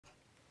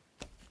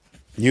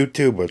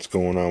YouTube what's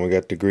going on. We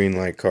got the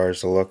Greenlight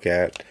cars to look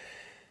at,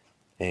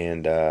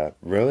 and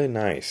really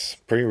nice,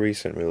 pretty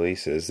recent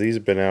releases. These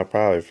have been out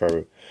probably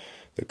for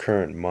the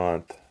current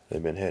month.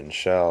 They've been hitting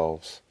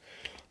shelves.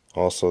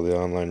 Also, the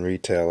online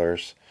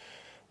retailers.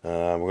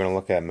 We're gonna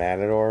look at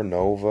Matador,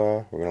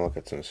 Nova. We're gonna look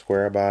at some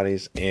square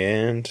bodies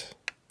and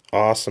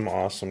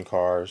awesome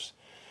cars.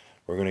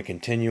 We're gonna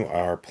continue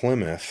our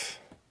Plymouth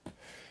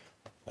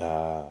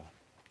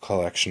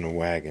collection of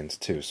wagons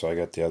too. So I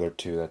got the other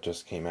two that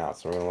just came out.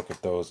 So we're gonna look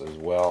at those as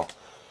well.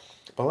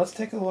 But let's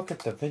take a look at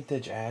the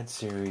Vintage Ad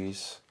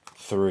Series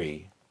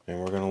 3. And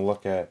we're gonna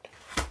look at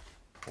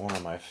one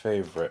of my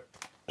favorite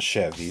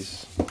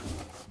Chevys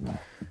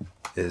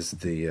is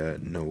the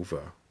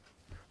Nova.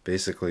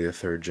 Basically a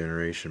third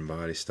generation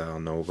body style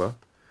Nova.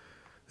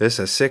 This is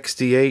a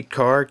 68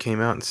 car, came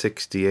out in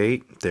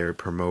 68. They're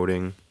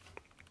promoting,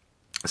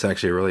 it's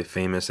actually a really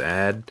famous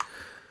ad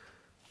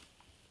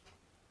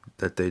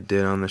that they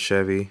did on the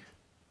Chevy.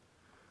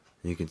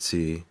 You can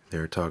see they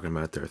were talking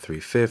about their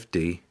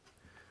 350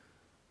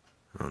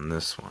 on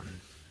this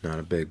one. Not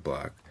a big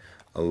block.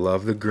 I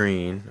love the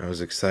green. I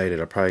was excited.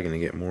 I'm probably going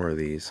to get more of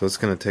these. So let's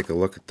going to take a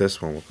look at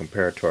this one. We'll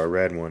compare it to our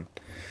red one.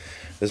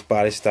 This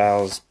body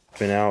style's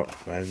been out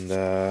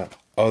and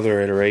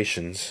other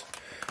iterations.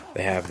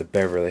 They have the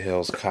Beverly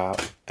Hills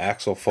Cop,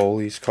 Axel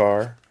Foley's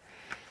car,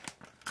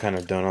 kind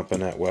of done up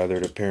in that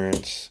weathered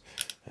appearance.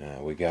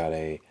 We got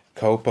a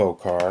Copo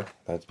car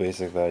that's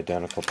basically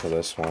identical to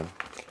this one,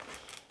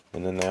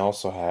 and then they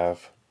also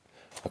have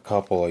a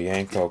couple of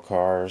Yanko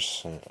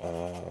cars,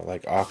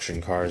 like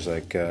auction cars,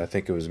 like I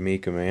think it was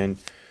Mika and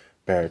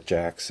Barrett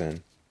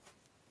Jackson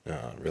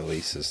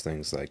releases,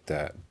 things like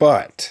that.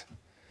 But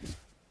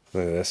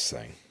look at this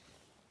thing.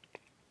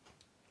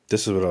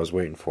 This is what I was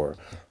waiting for.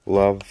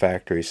 Love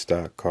factory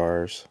stock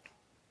cars.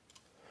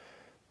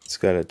 It's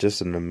got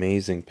just an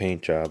amazing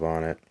paint job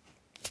on it.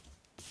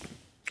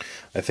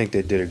 I think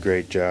they did a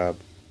great job.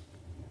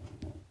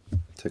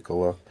 Take a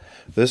look.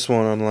 This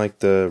one, unlike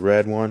the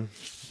red one,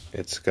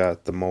 it's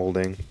got the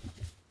molding,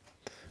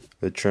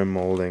 the trim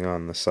molding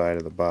on the side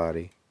of the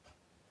body.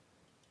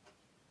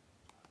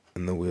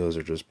 And the wheels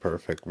are just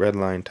perfect. Red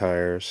line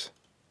tires.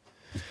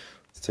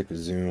 Let's take a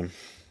zoom.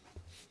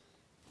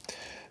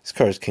 These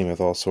cars came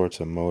with all sorts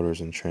of motors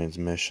and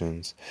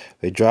transmissions.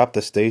 They dropped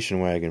the station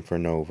wagon for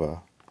Nova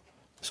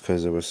just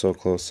because it was so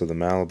close to the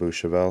Malibu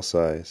Chevelle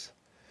size.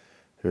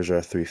 Here's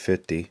our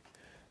 350.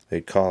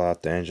 They'd call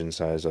out the engine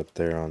size up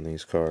there on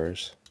these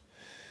cars.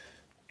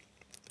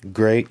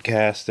 Great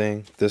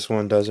casting. This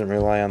one doesn't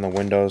rely on the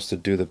windows to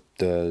do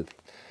the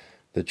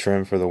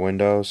trim for the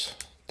windows.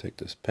 Take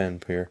this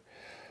pen here.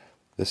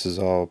 This is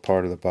all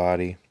part of the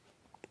body.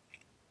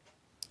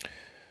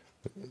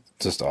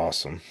 Just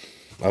awesome.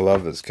 I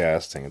love this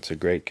casting. It's a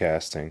great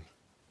casting.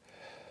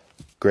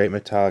 Great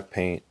metallic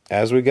paint.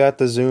 As we got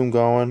the zoom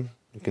going,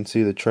 you can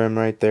see the trim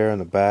right there on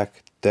the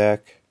back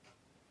deck.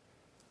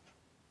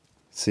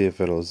 See if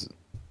it'll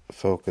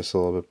focus a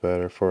little bit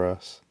better for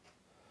us.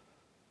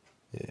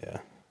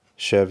 Yeah.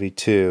 Chevy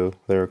 2.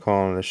 They were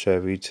calling it a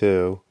Chevy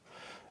 2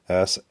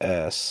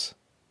 SS.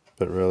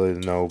 But really the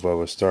Nova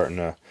was starting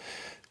to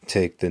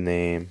take the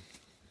name.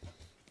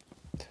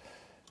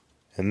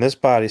 And this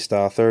body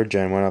style, third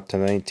gen, went up to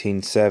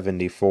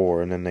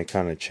 1974, and then they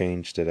kind of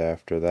changed it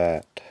after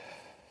that.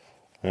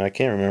 And I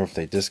can't remember if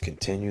they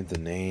discontinued the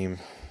name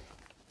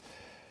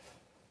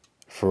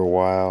for a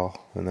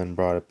while and then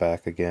brought it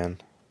back again.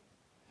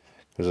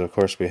 Because of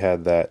course we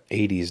had that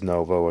 80s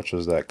Nova, which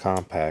was that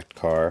compact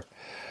car.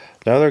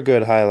 Another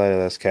good highlight of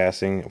this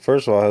casting,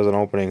 first of all, it has an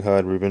opening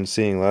hood. We've been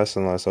seeing less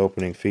and less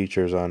opening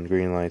features on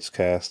Greenlight's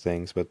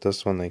castings, but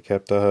this one they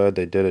kept the hood.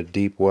 They did a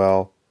deep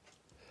well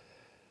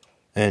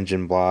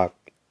engine block,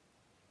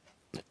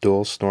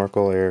 dual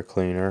snorkel air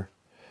cleaner.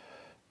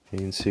 You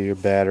can see your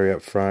battery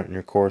up front and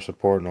your core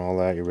support and all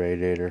that, your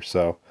radiator.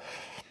 So,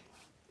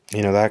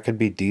 you know, that could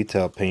be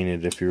detail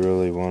painted if you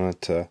really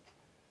wanted to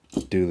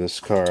do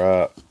this car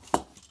up.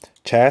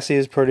 Chassis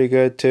is pretty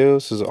good too.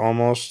 This is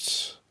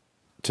almost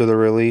to the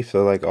relief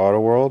of like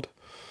Auto World.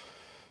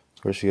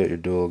 Of course, you got your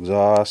dual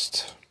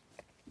exhaust.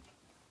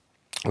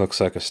 Looks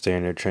like a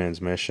standard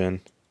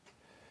transmission.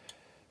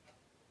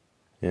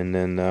 And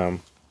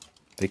then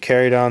they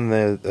carried on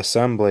the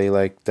assembly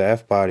like the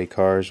F-body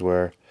cars,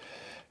 where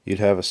you'd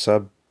have a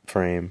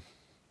subframe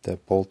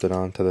that bolted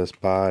onto this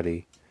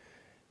body.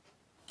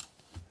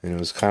 And it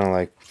was kind of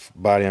like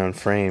body on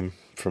frame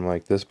from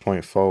like this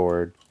point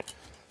forward.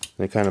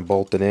 They kind of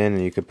bolted in,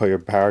 and you could put your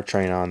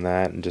powertrain on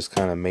that and just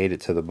kind of made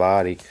it to the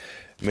body.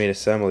 It made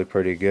assembly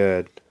pretty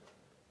good.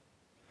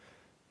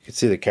 You can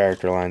see the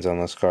character lines on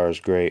this car is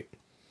great.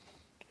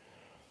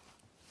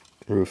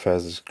 Roof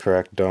has this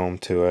correct dome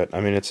to it.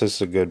 I mean, it's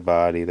just a good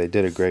body. They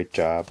did a great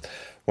job.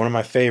 One of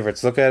my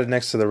favorites. Look at it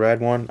next to the red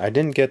one. I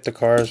didn't get the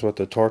cars with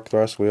the torque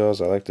thrust wheels.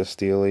 I like the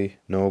steely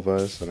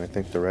Novas, and I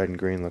think the red and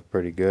green look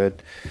pretty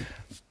good.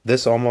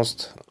 This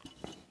almost,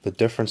 the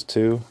difference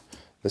too,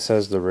 this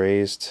has the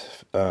raised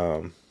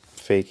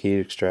fake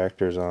heat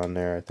extractors on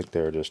there. I think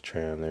they were just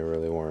trim. They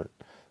really weren't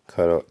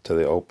cut out to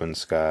the open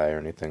sky or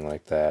anything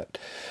like that.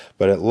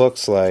 But it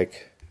looks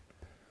like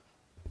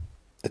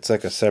it's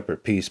like a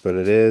separate piece, but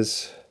it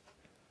is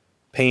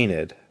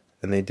painted,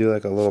 and they do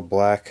like a little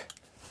black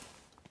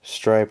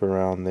stripe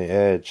around the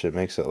edge. It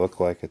makes it look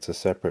like it's a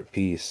separate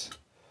piece,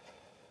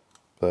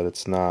 but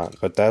it's not.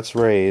 But that's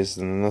raised,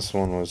 and this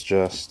one was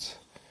just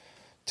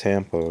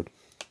tampoed.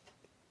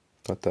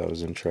 Thought that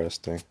was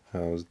interesting.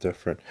 That was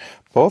different.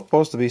 Both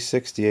supposed to be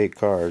 68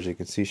 cars. You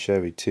can see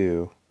Chevy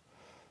 2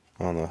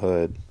 on the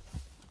hood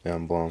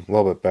emblem. A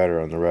little bit better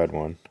on the red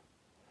one.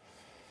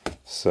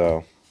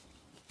 So,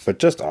 but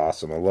just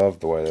awesome. I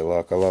love the way they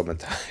look. I love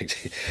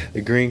metallic.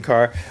 The green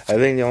car. I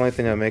think the only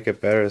thing that make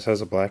it better is it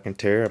has a black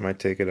interior. I might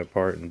take it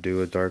apart and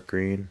do a dark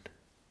green.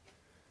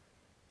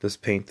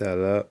 Just paint that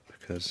up,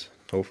 because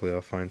hopefully I'll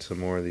find some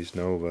more of these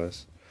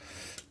Novas.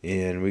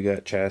 And we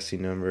got chassis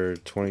number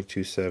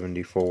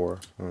 2274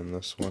 on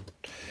this one.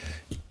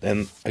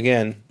 And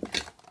again,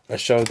 I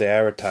showed the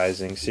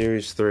advertising,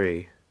 Series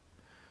 3.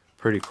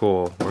 Pretty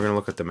cool. We're going to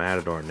look at the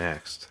Matador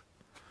next.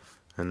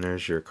 And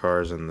there's your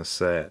cars in the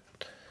set.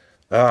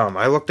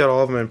 I looked at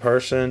all of them in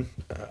person.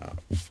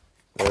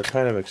 They're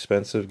kind of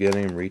expensive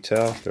getting them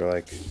retail. They're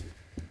like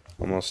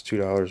almost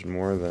 $2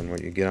 more than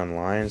what you get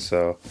online.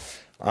 So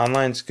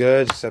online's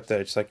good, except that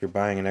it's like you're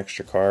buying an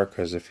extra car,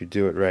 because if you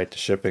do it right, the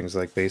shipping's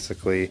like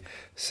basically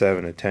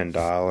 $7 to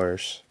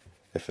 $10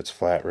 if it's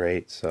flat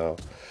rate. So,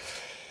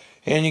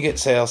 and you get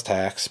sales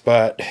tax,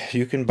 but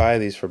you can buy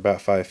these for about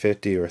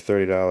 $5.50 or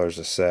 $30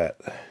 a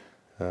set,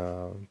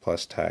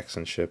 plus tax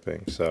and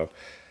shipping. So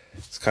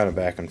it's kind of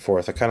back and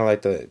forth. I kind of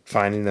like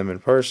finding them in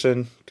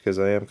person, because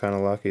I am kind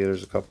of lucky.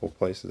 There's a couple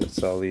places that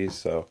sell these,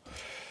 so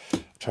I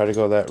try to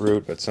go that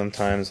route. But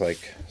sometimes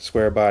like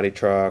square body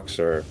trucks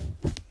or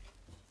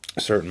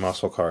certain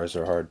muscle cars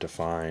are hard to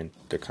find.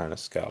 They're kind of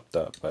scalped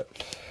up. But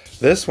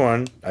this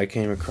one I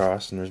came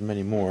across, and there's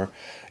many more.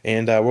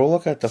 And we'll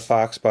look at the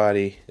Fox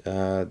body.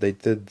 They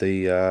did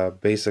the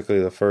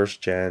basically the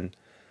first gen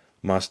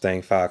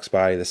Mustang Fox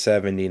body, the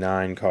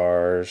 79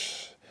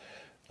 cars,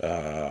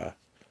 and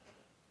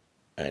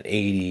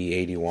 80,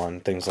 81,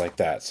 things like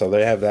that. So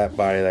they have that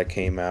body that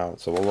came out.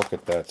 So we'll look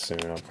at that soon.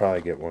 I'll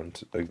probably get one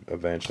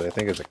eventually. I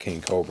think it's a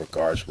King Cobra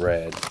car. It's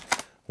red.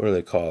 What do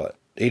they call it?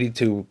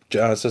 82,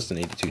 it's just an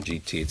 82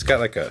 GT. It's got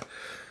like a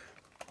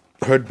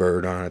hood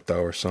bird on it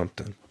though, or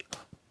something.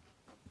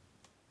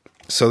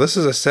 So this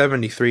is a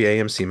 73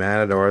 AMC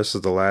Matador. This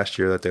is the last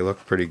year that they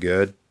looked pretty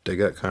good. They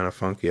got kind of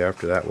funky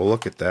after that. We'll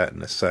look at that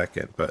in a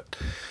second, but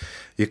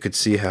you could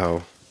see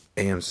how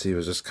AMC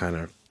was just kind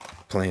of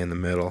playing the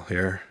middle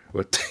here.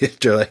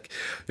 They're like,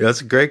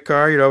 it's a great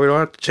car, we don't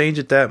have to change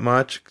it that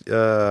much,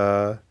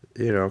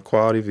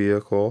 quality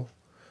vehicle,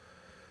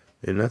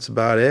 and that's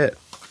about it.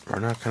 We're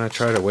not going to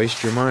try to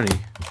waste your money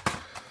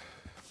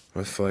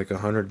with like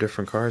 100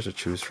 different cars to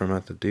choose from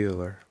at the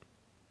dealer.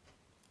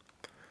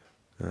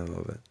 I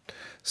love it.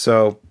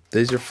 So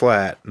these are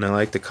flat, and I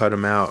like to cut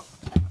them out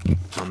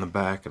on the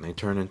back, and they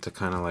turn into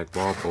kind of like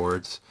wall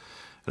boards.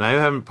 And I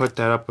haven't put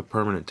that up with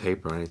permanent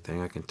tape or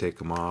anything. I can take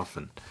them off,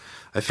 and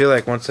I feel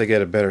like once I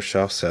get a better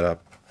shelf set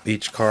up,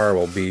 each car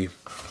will be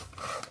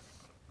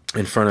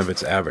in front of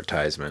its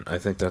advertisement. I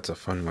think that's a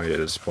fun way to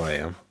display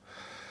them.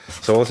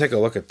 So we'll take a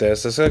look at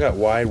this. This has got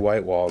wide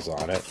white walls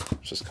on it,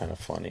 which is kind of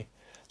funny.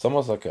 It's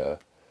almost like a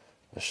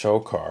show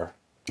car.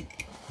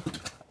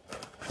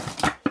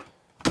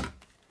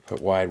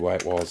 Put wide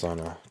white walls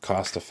on a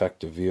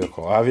cost-effective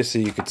vehicle.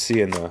 Obviously, you could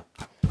see in the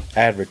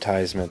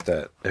advertisement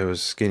that it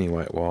was skinny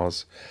white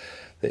walls.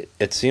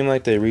 It seemed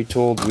like they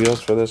retooled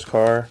wheels for this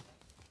car.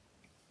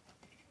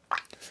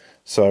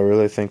 So I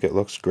really think it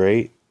looks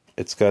great.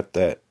 It's got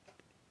that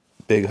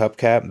big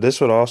hubcap.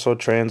 This would also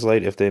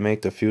translate if they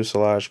make the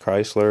fuselage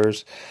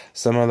Chryslers.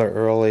 Some other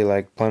early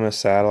like Plymouth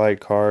satellite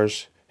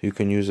cars, you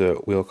can use a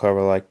wheel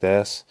cover like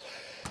this.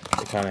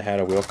 They kind of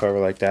had a wheel cover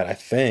like that. I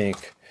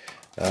think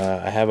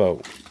I have a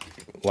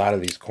lot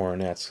of these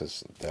Coronets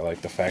because they're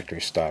like the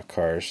factory stock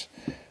cars.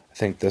 I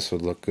think this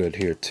would look good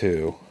here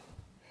too.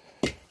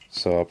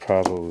 So I'll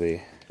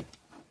probably,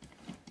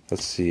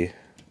 let's see.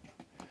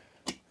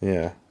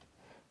 Yeah.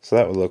 So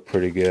that would look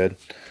pretty good.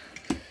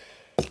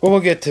 Well,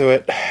 we'll get to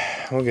it.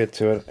 We'll get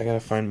to it. I gotta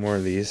find more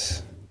of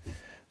these.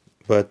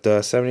 But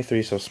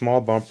 73, so small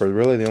bumper.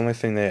 Really, the only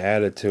thing they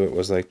added to it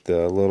was like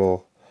the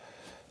little,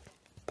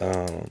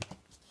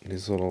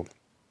 these little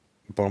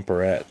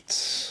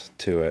bumperettes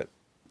to it.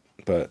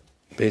 But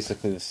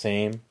basically the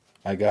same.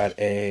 I got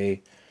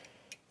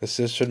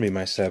this should be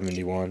my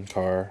 71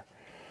 car.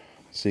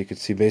 So you can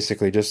see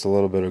basically just a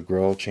little bit of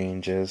grille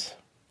changes.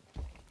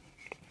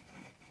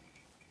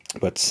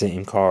 But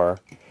same car.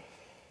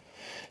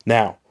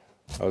 Now,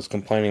 I was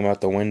complaining about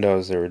the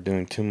windows. They were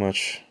doing too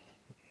much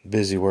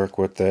busy work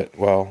with it.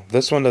 Well,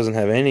 this one doesn't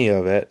have any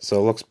of it, so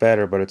it looks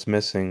better, but it's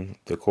missing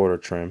the quarter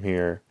trim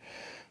here,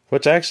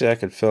 which actually I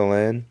could fill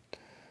in,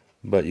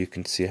 but you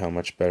can see how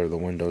much better the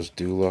windows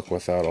do look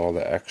without all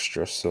the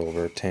extra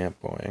silver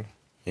tampoing.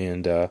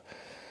 And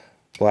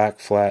black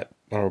flat,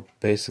 or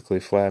basically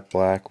flat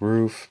black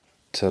roof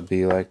to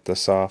be like the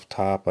soft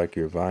top, like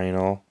your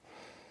vinyl.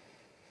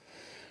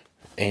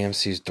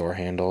 AMC's door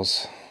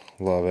handles.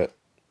 Love it.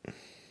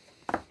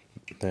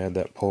 They had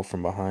that pull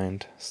from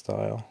behind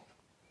style.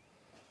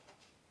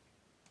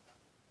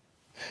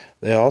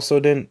 They also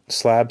didn't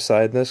slab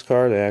side this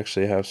car. They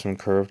actually have some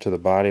curve to the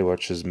body,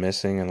 which is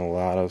missing in a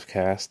lot of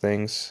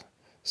castings.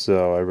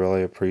 So I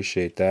really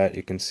appreciate that.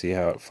 You can see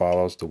how it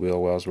follows the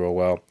wheel wells real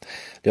well.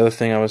 The other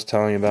thing I was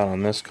telling you about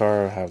on this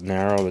car, how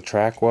narrow the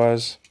track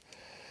was,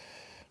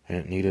 and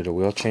it needed a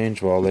wheel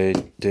change. Well, they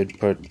did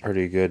put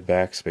pretty good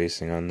back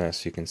spacing on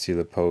this. You can see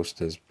the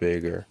post is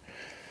bigger,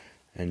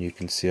 and you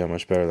can see how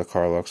much better the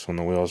car looks when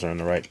the wheels are in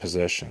the right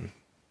position.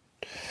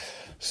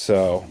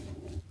 So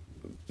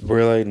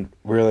really,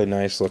 really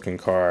nice looking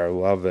car. I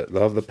love it.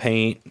 Love the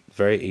paint.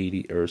 Very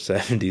 80s or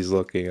 70s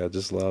looking. I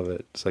just love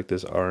it. It's like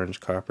this orange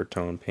copper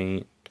tone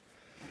paint.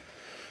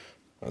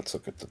 Let's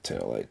look at the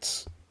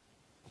taillights.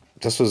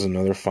 This was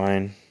another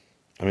fine.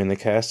 I mean, the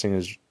casting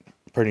is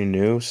pretty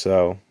new,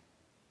 so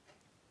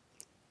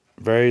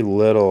very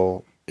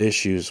little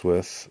issues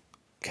with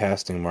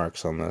casting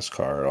marks on this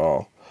car at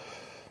all.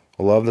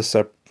 I love the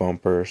separate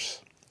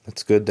bumpers.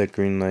 It's good that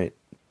Greenlight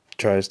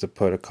tries to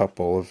put a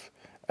couple of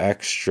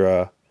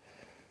extra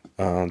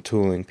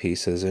tooling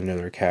pieces into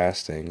their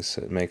castings.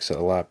 It makes it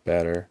a lot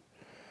better.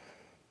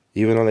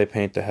 Even though they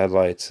paint the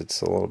headlights,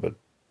 it's a little bit,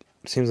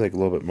 seems like a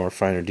little bit more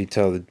finer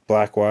detail. The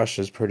black wash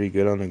is pretty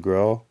good on the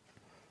grille.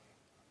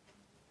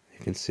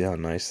 You can see how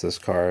nice this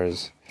car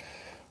is.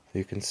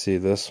 You can see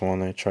this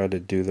one. I tried to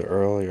do the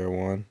earlier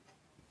one.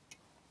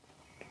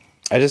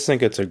 I just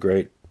think it's a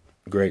great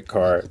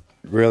car.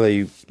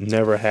 Really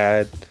never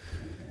had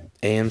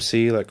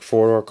AMC, like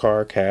 4-door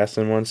car cast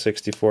in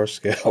 1/64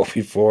 scale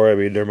before. I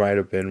mean, there might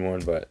have been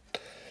one, but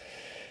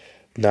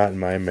not in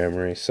my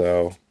memory.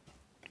 So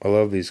I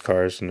love these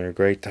cars, and they're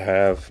great to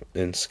have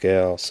in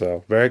scale.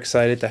 So very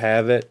excited to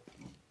have it.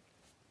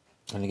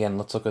 And again,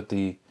 let's look at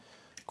the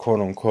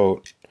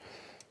quote-unquote,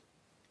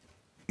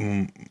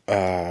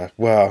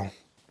 well,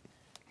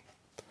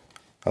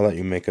 I'll let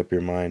you make up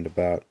your mind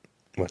about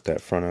what that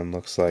front end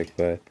looks like,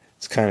 but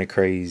it's kind of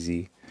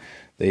crazy.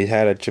 They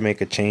had to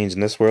make a change,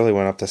 and this really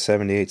went up to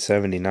 78,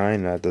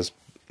 79 at this,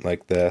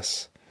 like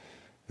this,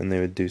 and they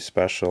would do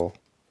special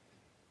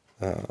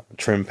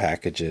trim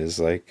packages,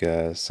 like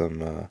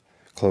some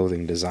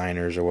clothing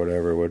designers or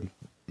whatever would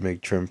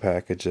make trim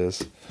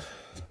packages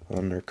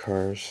on their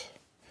cars.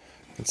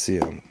 You can see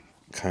them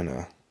kind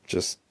of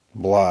just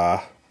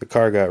blah. The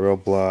car got real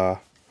blah.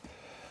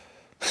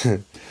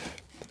 This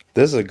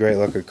is a great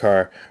looking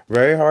car.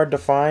 Very hard to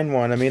find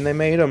one. I mean, they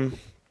made them,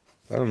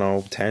 I don't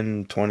know,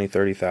 10, 20,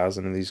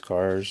 30,000 of these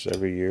cars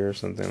every year or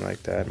something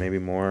like that, maybe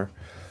more.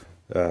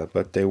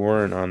 But they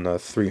weren't on the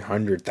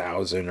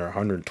 300,000 or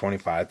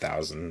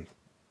 125,000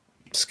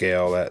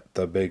 scale that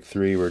the big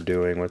three were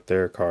doing with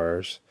their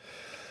cars.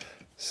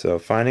 So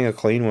finding a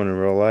clean one in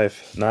real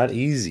life, not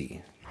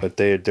easy, but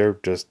they're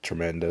just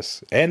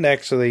tremendous. And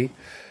actually,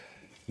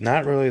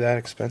 not really that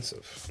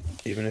expensive,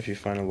 even if you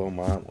find a low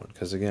mileage one,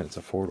 because again, it's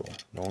a 4-door.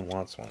 No one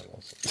wants one of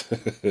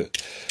those.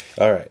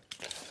 All right.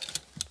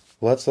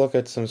 Let's look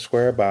at some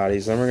square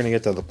bodies. Then we're going to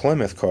get to the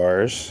Plymouth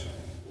cars,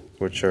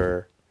 which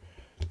are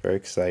very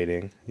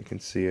exciting. You can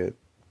see it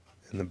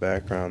in the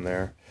background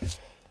there.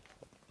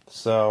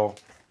 So,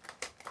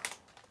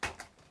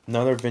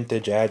 another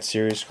vintage ad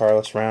series car.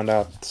 Let's round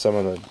out some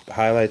of the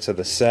highlights of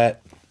the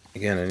set.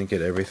 Again, I didn't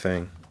get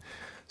everything.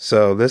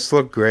 So, this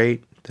looked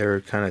great. They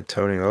were kind of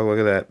toning. Oh, look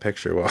at that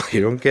picture. Well,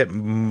 you don't get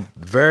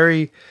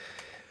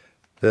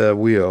the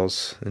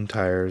wheels and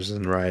tires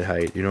and ride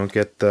height. You don't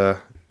get the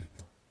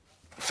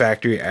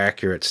factory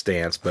accurate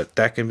stance, but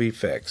that can be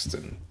fixed,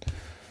 and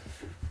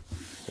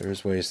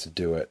there's ways to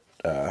do it.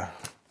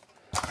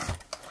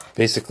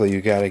 Basically, you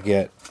gotta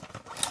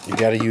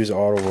use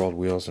Auto World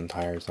wheels and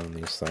tires on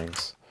these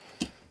things,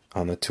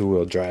 on the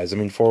 2-wheel drives. I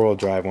mean, 4-wheel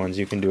drive ones,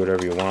 you can do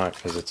whatever you want,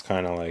 because it's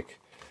kind of like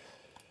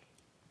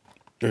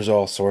there's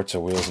all sorts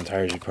of wheels and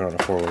tires you put on a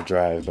 4-wheel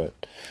drive,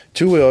 but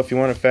 2-wheel, if you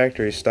want a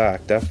factory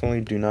stock, definitely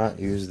do not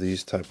use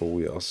these type of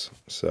wheels.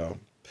 So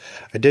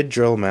I did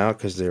drill them out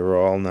because they were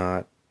all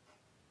not,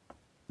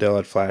 they all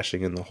had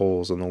flashing in the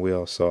holes in the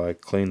wheel, so I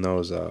cleaned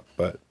those up.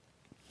 But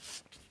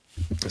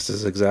this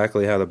is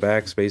exactly how the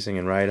back spacing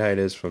and ride height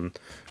is from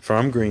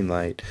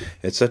Greenlight.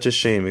 It's such a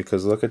shame,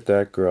 because look at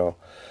that grille.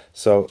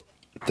 So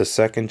the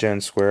 2nd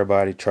gen square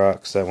body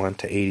trucks that went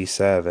to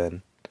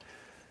 87,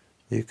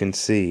 you can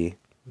see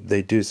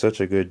they do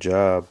such a good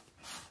job.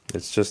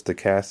 It's just the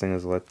casting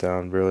is let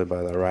down really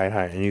by the ride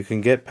height, and you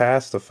can get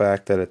past the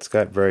fact that it's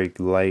got very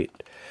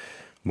light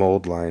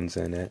mold lines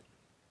in it.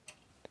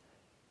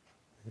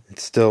 It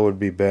still would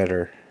be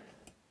better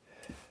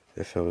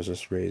if it was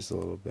just raised a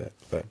little bit,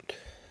 but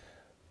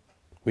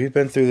we've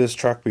been through this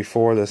truck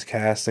before, this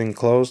casting,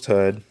 closed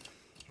hood.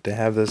 They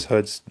have this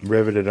hood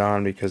riveted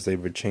on because they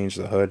would change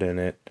the hood in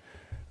it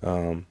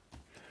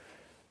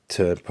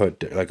to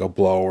put like a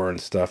blower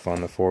and stuff on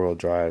the 4-wheel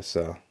drive,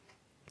 so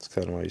that's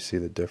kind of why you see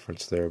the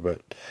difference there.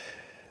 But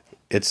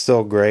it's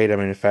still great. I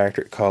mean,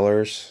 factory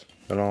colors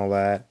and all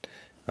that.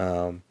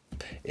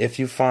 If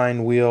you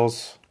find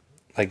wheels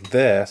like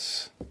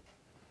this,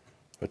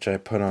 which I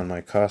put on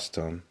my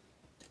custom.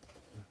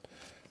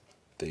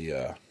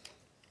 I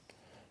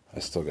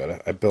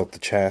built the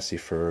chassis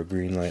for a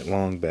Greenlight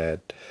long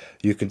bed.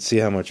 You can see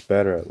how much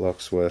better it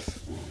looks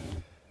with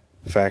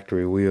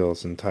factory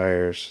wheels and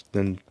tires,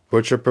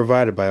 which are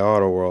provided by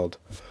Auto World.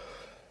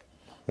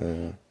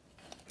 I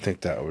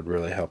think that would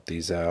really help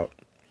these out.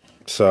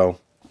 So,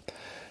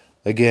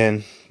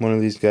 again, one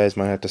of these guys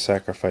might have to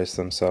sacrifice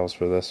themselves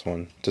for this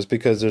one, just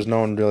because there's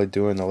no one really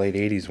doing the late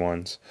 80s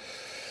ones.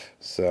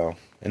 So,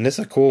 and this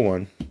is a cool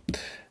one.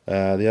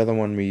 The other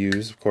one we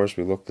used, of course,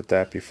 we looked at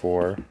that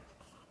before,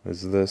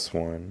 is this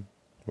one,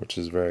 which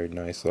is very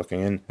nice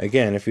looking. And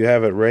again, if you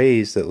have it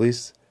raised, at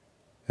least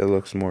it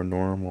looks more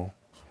normal.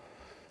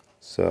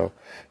 So,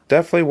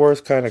 definitely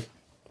worth kind of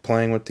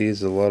playing with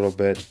these a little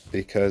bit,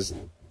 because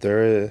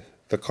the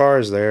car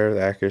is there,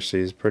 the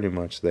accuracy is pretty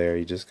much there.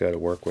 You just got to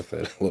work with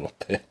it a little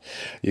bit.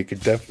 You could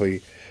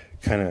definitely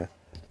kind of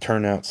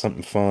turn out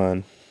something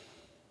fun,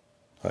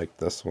 like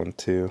this one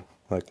too,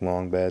 like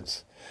long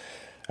beds.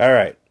 All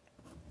right.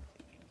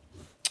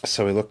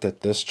 So we looked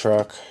at this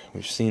truck.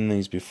 We've seen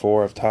these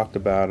before. I've talked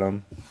about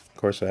them. Of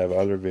course, I have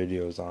other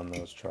videos on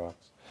those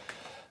trucks.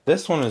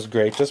 This one is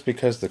great just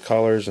because the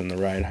colors and the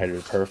ride height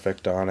are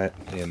perfect on it.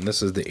 And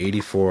this is the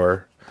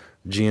 84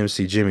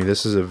 GMC Jimmy.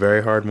 This is a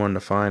very hard one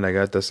to find. I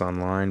got this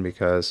online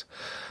because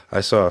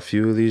I saw a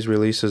few of these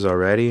releases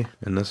already,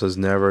 and this was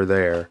never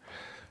there.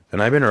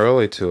 And I've been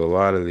early to a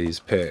lot of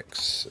these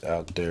picks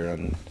out there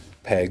on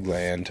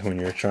Pegland when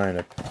you're trying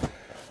to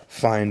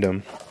find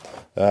them.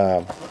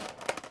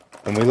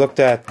 And we looked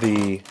at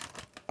the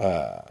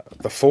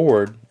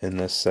Ford in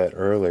this set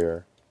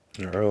earlier,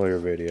 in an earlier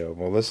video.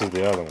 Well, this is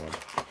the other one.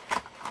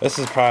 This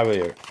is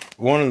probably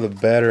one of the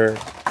better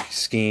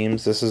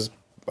schemes. This is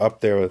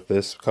up there with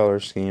this color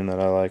scheme that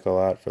I like a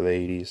lot for the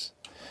 80s.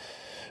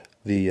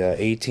 The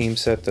A-Team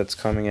set that's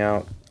coming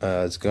out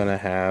is going to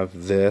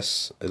have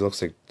this. It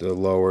looks like the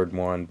lowered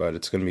one, but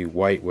it's going to be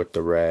white with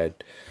the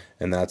red.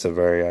 And that's a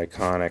very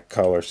iconic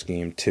color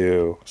scheme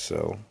too.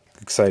 So,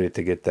 excited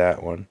to get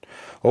that one.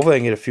 Hopefully I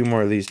can get a few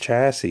more of these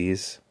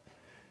chassis,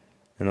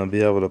 and I'll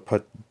be able to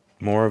put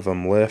more of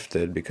them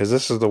lifted, because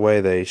this is the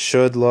way they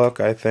should look,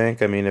 I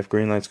think. I mean, if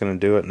Greenlight's going to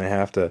do it and they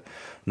have to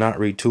not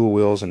retool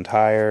wheels and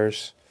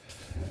tires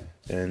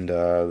and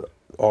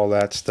all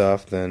that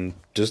stuff, then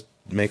just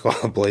make all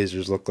the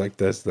Blazers look like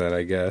this then,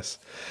 I guess.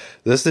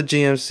 This is the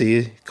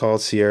GMC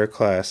called Sierra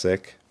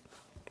Classic.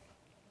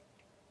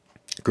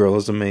 Grill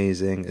is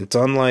amazing. It's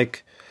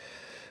unlike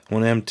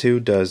when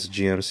M2 does the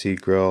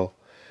GMC grill.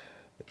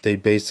 They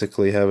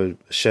basically have a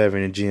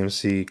Chevy and a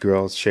GMC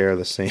grill share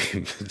the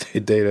same.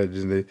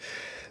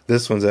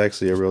 This one's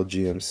actually a real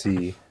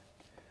GMC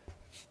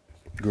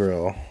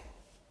grill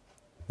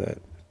that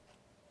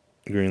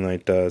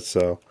Greenlight does.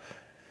 So,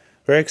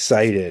 very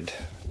excited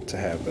to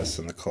have this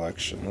in the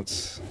collection.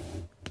 Let's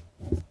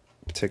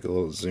take a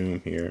little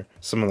zoom here.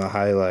 Some of the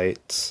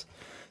highlights.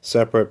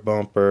 Separate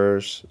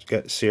bumpers.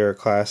 Got Sierra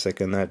Classic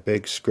and that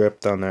big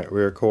script on that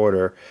rear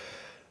quarter.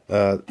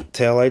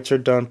 Taillights are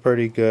done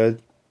pretty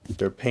good.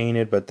 They're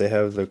painted, but they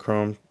have the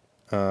chrome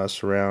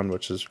surround,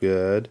 which is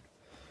good.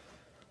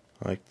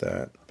 Like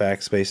that.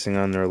 Back spacing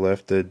on their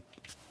lifted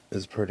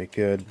is pretty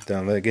good.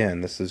 Down again,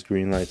 this is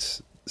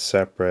Greenlight's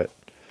separate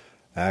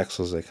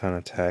axles they kind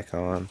of tack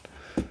on.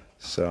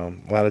 So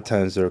a lot of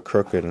times they're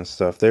crooked and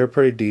stuff. They're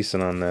pretty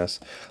decent on this.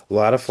 A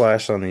lot of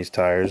flash on these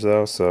tires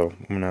though, so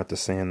I'm gonna have to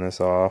sand this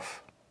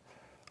off.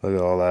 Look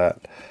at all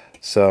that.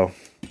 So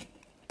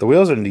the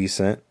wheels are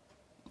decent.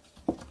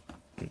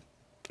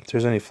 If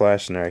there's any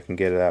flash in there, I can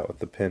get it out with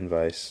the pin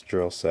vise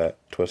drill set,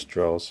 twist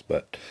drills.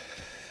 But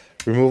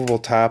removable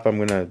top, I'm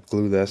going to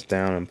glue this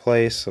down in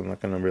place. I'm not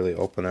going to really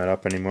open that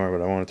up anymore,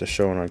 but I wanted to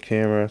show it on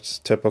camera. It's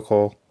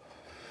typical.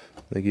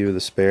 They give you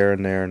the spare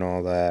in there and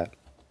all that.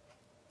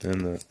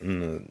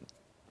 And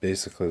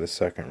basically the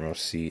second row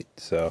seat.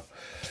 So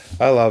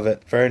I love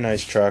it. Very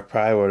nice truck.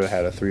 Probably would have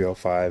had a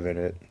 305 in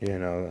it, you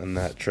know, in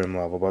that trim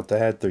level. But they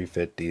had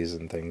 350s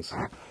and things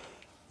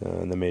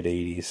in the mid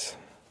 80s.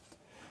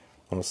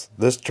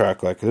 This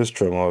truck, like this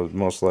trim, was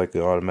most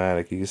likely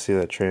automatic. You can see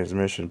that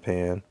transmission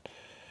pan.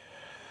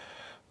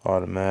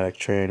 Automatic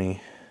tranny.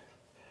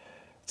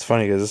 It's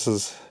funny because this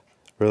is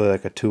really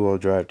like a two-wheel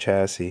drive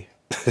chassis.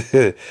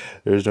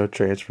 There's no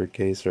transfer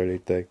case or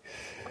anything.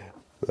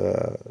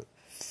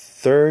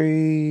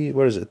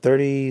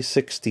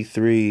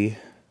 3063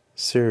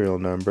 serial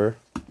number.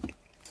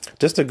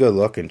 Just a good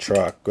looking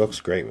truck.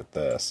 Looks great with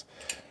this.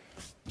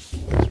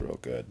 Looks real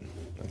good.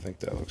 I think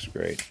that looks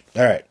great.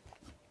 Alright.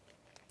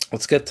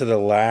 Let's get to the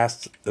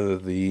last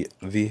of the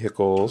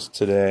vehicles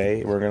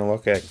today. We're going to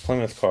look at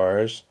Plymouth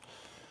cars.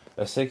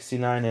 A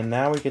 69, and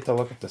now we get to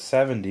look at the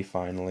 70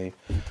 finally.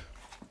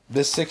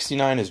 This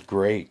 69 is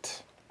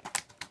great.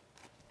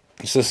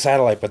 It's a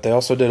satellite, but they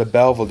also did a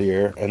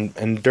Belvedere,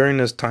 and during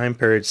this time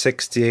period,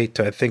 68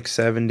 to I think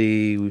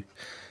 70,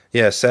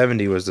 yeah,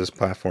 70 was this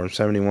platform.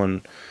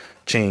 71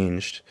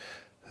 changed.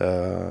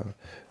 They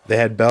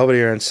had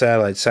Belvedere and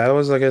satellite. Satellite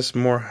was, I guess,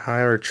 more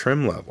higher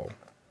trim level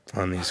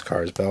on these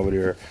cars.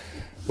 Belvedere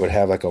would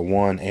have like a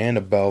 1 and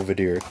a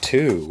Belvedere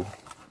 2.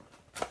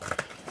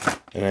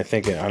 And I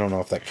don't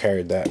know if that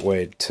carried that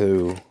way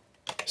to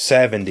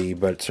 70,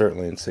 but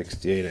certainly in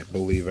 68, I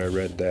believe I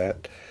read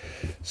that.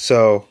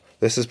 So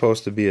this is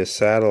supposed to be a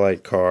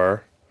satellite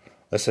car.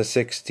 That's a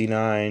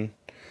 69.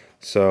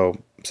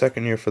 So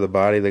second year for the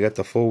body. They got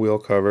the full wheel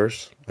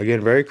covers.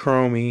 Again, very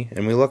chromy.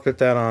 And we looked at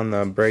that on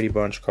the Brady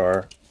Bunch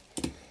car.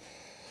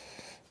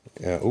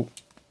 Yeah, oop.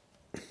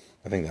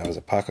 I think that was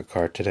a pocket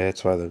car today.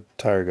 That's why the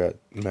tire got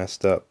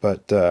messed up.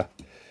 But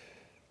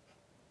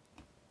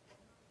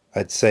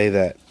I'd say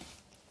that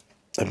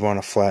I'd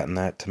want to flatten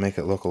that to make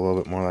it look a little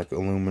bit more like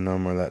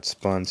aluminum or that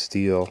spun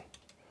steel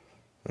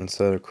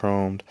instead of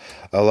chromed.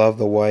 I love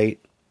the white.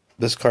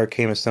 This car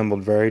came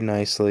assembled very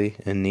nicely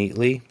and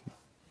neatly.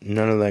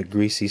 None of that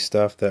greasy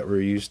stuff that we're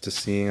used to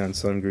seeing on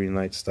some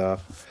Greenlight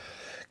stuff.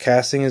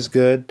 Casting is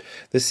good.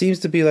 This seems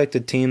to be like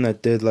the team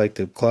that did like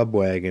the club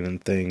wagon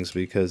and things,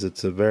 because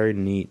it's a very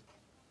neat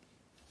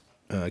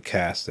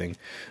casting.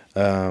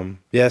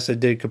 Yes, I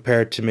did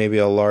compare it to maybe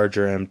a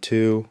larger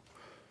M2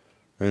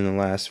 in the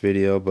last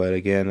video, but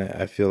again,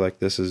 I feel like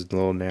this is a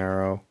little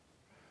narrow.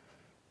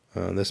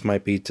 This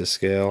might be to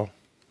scale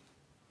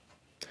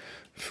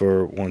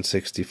for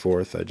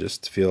 1/64th. I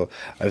just feel,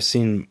 I've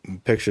seen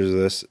pictures of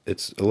this,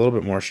 it's a little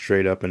bit more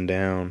straight up and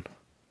down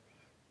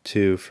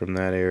too from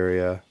that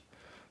area.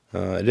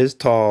 It is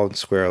tall and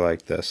square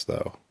like this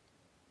though,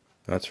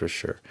 that's for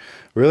sure.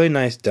 Really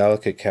nice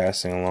delicate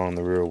casting along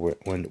the rear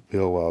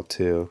wheel well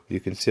too. You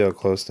can see how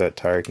close that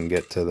tire can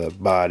get to the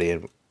body,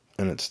 and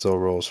it still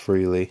rolls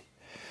freely.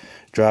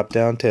 Drop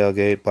down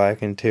tailgate,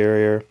 black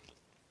interior.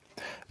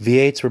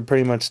 V8s were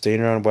pretty much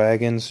standard on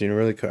Wagons. I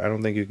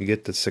don't think you can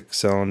get the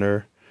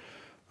 6-cylinder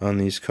on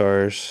these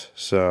cars.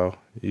 So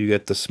you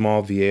get the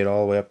small V8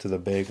 all the way up to the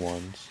big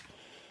ones.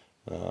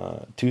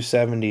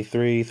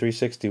 273,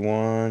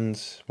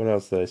 361s. What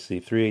else did I see?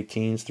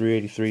 318s,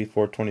 383,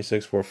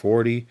 426,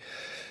 440.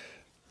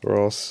 Or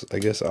else, I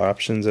guess,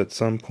 options at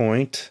some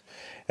point.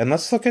 And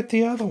let's look at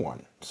the other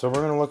one. So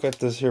we're going to look at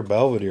this here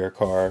Belvedere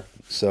car.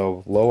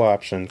 So low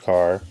option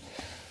car,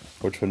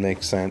 which would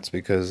make sense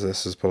because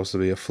this is supposed to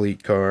be a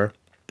fleet car.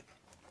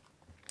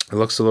 It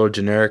looks a little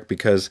generic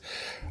because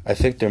I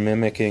think they're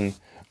mimicking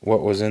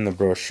what was in the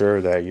brochure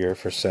that year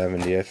for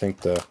 70.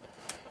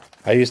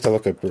 I used to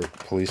look at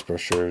police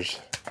brochures.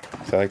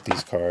 I like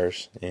these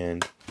cars,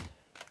 and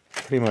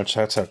pretty much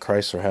that's how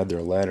Chrysler had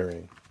their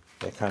lettering.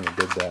 They kind of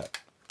did that.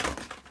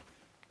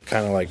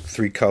 Kind of like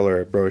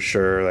 3-color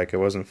brochure, like it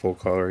wasn't full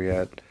color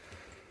yet.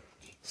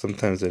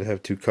 Sometimes they'd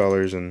have 2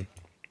 colors, and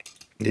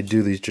they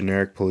do these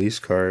generic police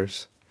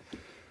cars,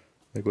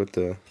 like with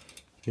the,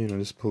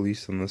 just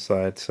police on the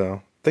side. So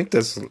I think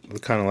that's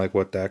kind of like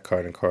what that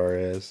kind of car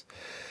is.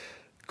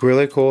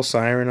 Really cool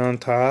siren on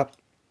top,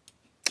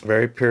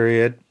 very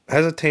period.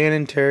 Has a tan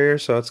interior,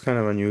 so it's kind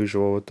of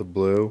unusual with the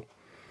blue.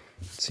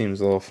 It seems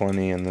a little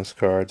funny in this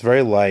car. It's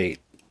very light.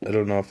 I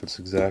don't know if it's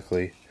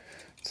exactly.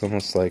 It's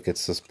almost like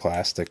it's just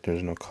plastic.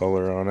 There's no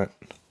color on it.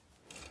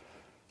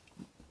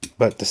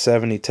 But the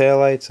 70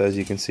 taillights, as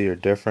you can see, are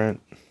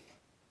different,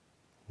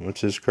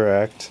 which is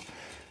correct.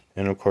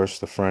 And of course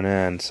the front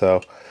end.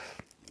 So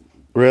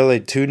really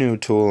 2 new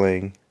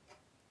tooling.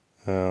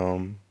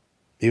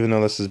 Even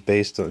though this is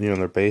based on,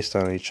 they're based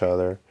on each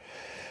other.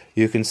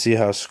 You can see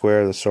how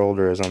square the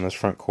shoulder is on this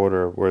front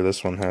quarter, where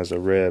this one has a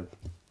rib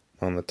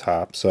on the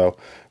top. So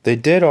they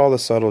did all the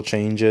subtle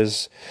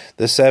changes.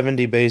 The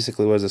 70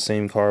 basically was the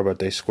same car, but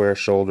they square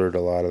shouldered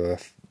a lot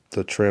of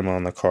the trim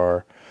on the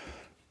car.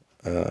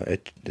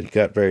 It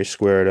got very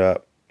squared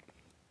up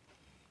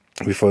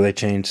before they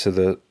changed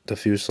to the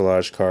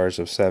fuselage cars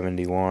of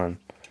 71.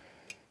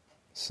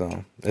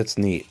 So it's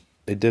neat.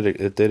 It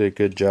did a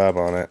good job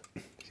on it.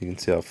 You can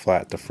see how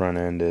flat the front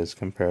end is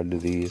compared to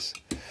these.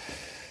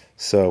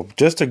 So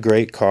just a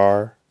great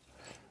car.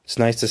 It's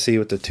nice to see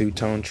with the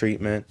 2-tone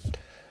treatment.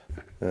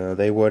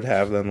 They would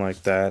have them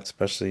like that,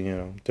 especially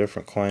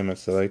different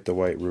climates. They like the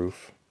white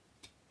roof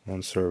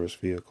on service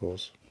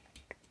vehicles.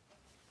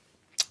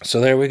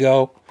 So there we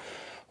go.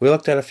 We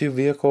looked at a few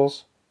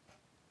vehicles.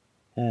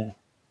 I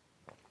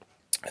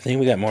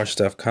think we got more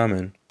stuff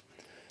coming.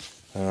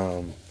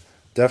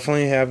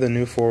 Definitely have the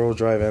new 4-wheel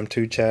drive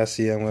M2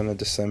 chassis I'm going to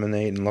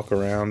disseminate and look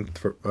around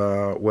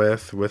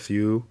with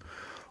you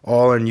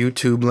all in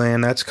YouTube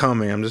land. That's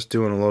coming. I'm just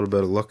doing a little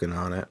bit of looking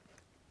on it.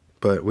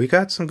 But we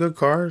got some good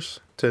cars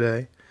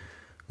today.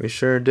 We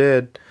sure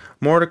did.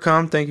 More to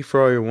come. Thank you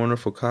for all your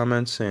wonderful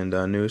comments and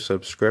new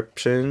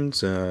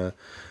subscriptions.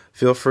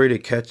 Feel free to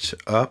catch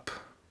up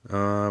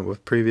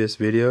with previous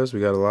videos. We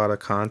got a lot of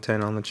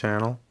content on the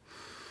channel.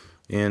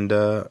 And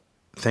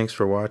thanks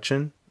for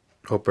watching.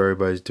 Hope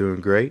everybody's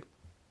doing great.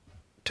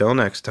 Till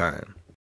next time.